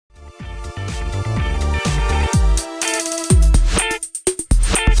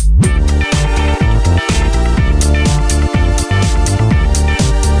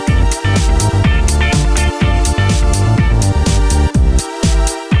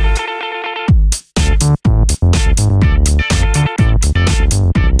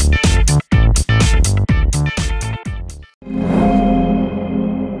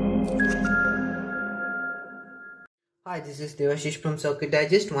this is Devashish from Circuit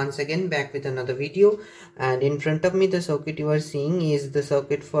Digest, once again back with another video. And in front of me, the circuit you are seeing is the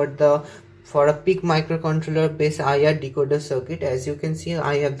circuit for a PIC microcontroller based IR decoder circuit. As you can see,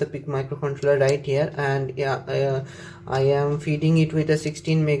 I have the PIC microcontroller right here, and I am feeding it with a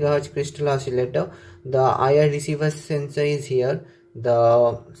 16 MHz crystal oscillator. The IR receiver sensor is here.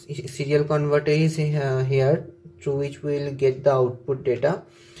 The serial converter is here, through which we will get the output data.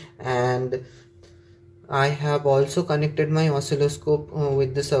 And I have also connected my oscilloscope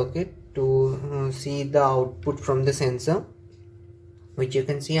with the circuit to see the output from the sensor, which you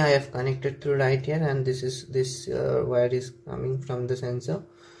can see I have connected through right here, and this wire is coming from the sensor.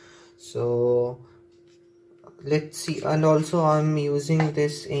 So let's see. And also I'm using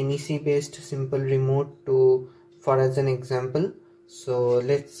this NEC based simple remote for as an example. So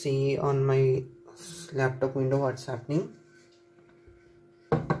let's see on my laptop window what's happening.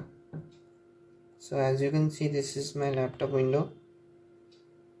 So as you can see, this is my laptop window.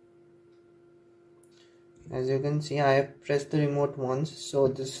 As you can see, I have pressed the remote once, so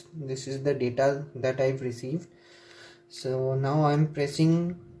this is the data that I've received. So now I'm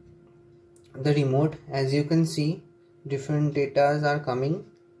pressing the remote. As you can see, different datas are coming,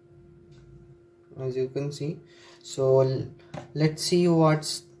 as you can see. So let's see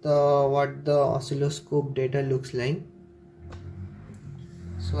what the oscilloscope data looks like.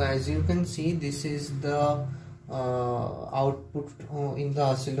 So as you can see, this is the output in the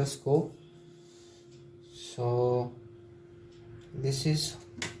oscilloscope. So this is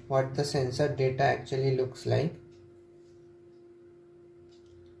what the sensor data actually looks like.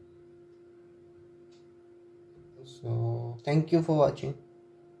 So thank you for watching.